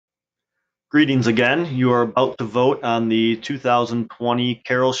Greetings again. You are about to vote on the 2020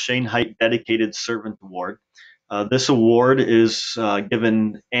 Carol Shainheit Dedicated Servant Award. This award is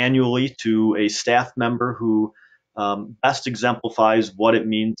given annually to a staff member who best exemplifies what it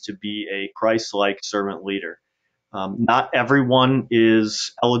means to be a Christ-like servant leader. Not everyone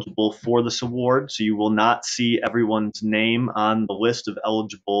is eligible for this award, so you will not see everyone's name on the list of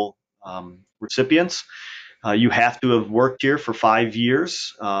eligible recipients. You have to have worked here for 5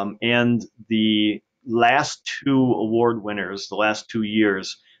 years, and the last two award winners, the last 2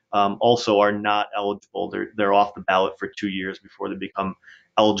 years, also are not eligible. They're off the ballot for 2 years before they become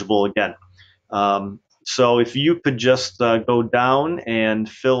eligible again. So if you could just go down and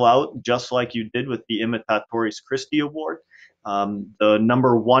fill out just like you did with the Imitatoris Christi Award. The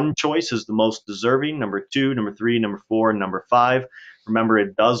number one choice is the most deserving, number two, number three, number four, and number five. Remember,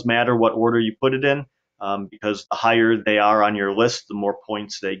 it does matter what order you put it in, because the higher they are on your list, the more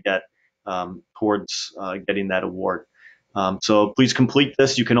points they get towards getting that award. So please complete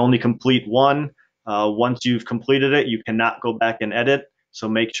this. You can only complete one. Once you've completed it, you cannot go back and edit. So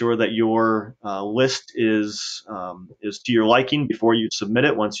make sure that your list is to your liking before you submit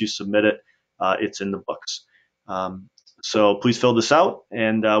it. Once you submit it, it's in the books. So please fill this out,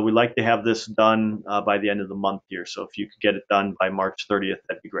 and we'd like to have this done by the end of the month here. So if you could get it done by March 30th,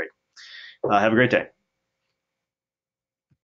 that'd be great. Have a great day.